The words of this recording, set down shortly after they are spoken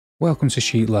Welcome to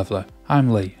Sheet Leveler.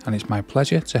 I'm Lee and it's my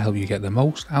pleasure to help you get the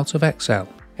most out of Excel.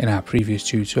 In our previous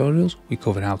tutorials we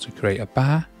covered how to create a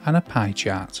bar and a pie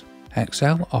chart.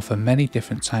 Excel offers many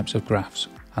different types of graphs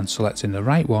and selecting the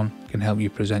right one can help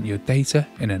you present your data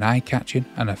in an eye-catching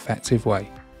and effective way.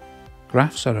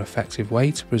 Graphs are an effective way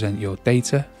to present your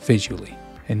data visually.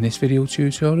 In this video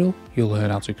tutorial you'll learn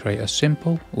how to create a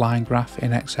simple line graph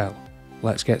in Excel.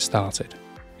 Let's get started.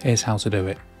 Here's how to do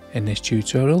it. In this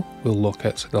tutorial, we'll look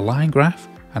at the line graph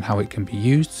and how it can be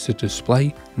used to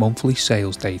display monthly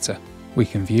sales data. We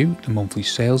can view the monthly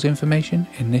sales information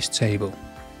in this table.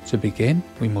 To begin,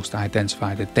 we must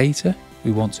identify the data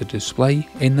we want to display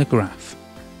in the graph.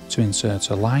 To insert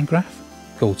a line graph,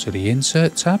 go to the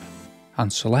Insert tab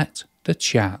and select the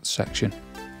Chart section.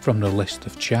 From the list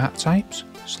of chart types,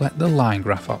 select the line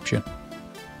graph option.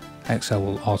 Excel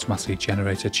will automatically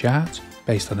generate a chart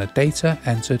based on the data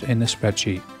entered in the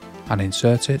spreadsheet and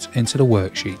insert it into the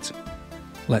worksheet.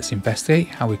 Let's investigate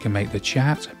how we can make the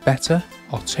chart better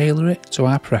or tailor it to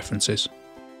our preferences.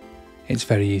 It's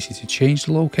very easy to change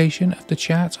the location of the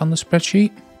chart on the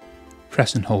spreadsheet.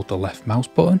 Press and hold the left mouse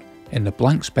button in the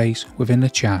blank space within the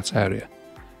chart area.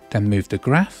 Then move the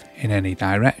graph in any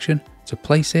direction to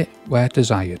place it where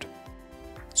desired.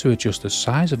 To adjust the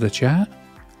size of the chart,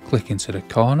 click into the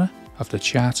corner of the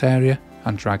chart area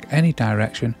and drag any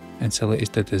direction until it is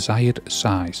the desired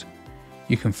size.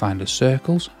 You can find the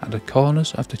circles at the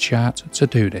corners of the chart to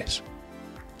do this.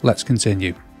 Let's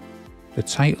continue. The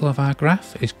title of our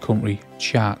graph is currently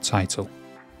Chart Title.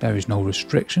 There is no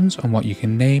restrictions on what you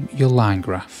can name your line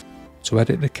graph. To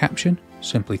edit the caption,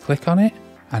 simply click on it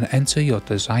and enter your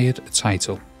desired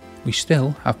title. We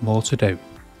still have more to do.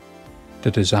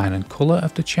 The design and colour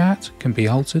of the chart can be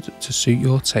altered to suit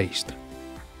your taste.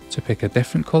 To pick a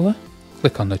different colour,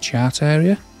 click on the chart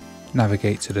area,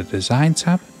 navigate to the Design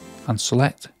tab and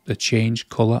select the Change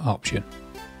Colour option.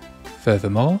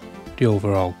 Furthermore, the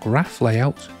overall graph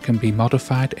layout can be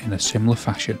modified in a similar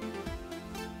fashion.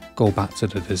 Go back to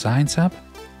the Design tab,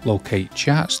 locate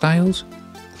Chart Styles,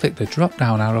 click the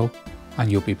drop-down arrow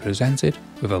and you'll be presented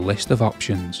with a list of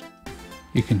options.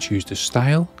 You can choose the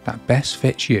style that best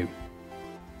fits you.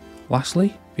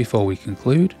 Lastly, before we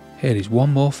conclude, here is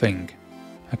one more thing.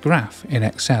 A graph in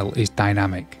Excel is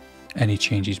dynamic. Any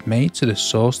changes made to the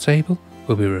source table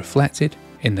will be reflected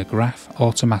in the graph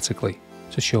automatically.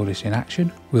 To show this in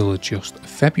action, we'll adjust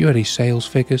February sales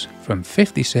figures from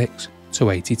 56 to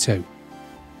 82.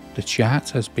 The chart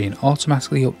has been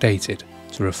automatically updated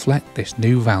to reflect this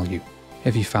new value.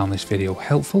 If you found this video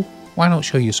helpful, why not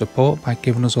show your support by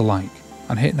giving us a like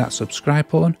and hit that subscribe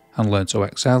button and learn to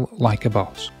Excel like a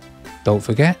boss. Don't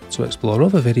forget to explore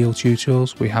other video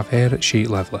tutorials we have here at Sheet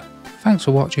Leveler. Thanks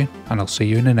for watching and I'll see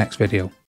you in the next video.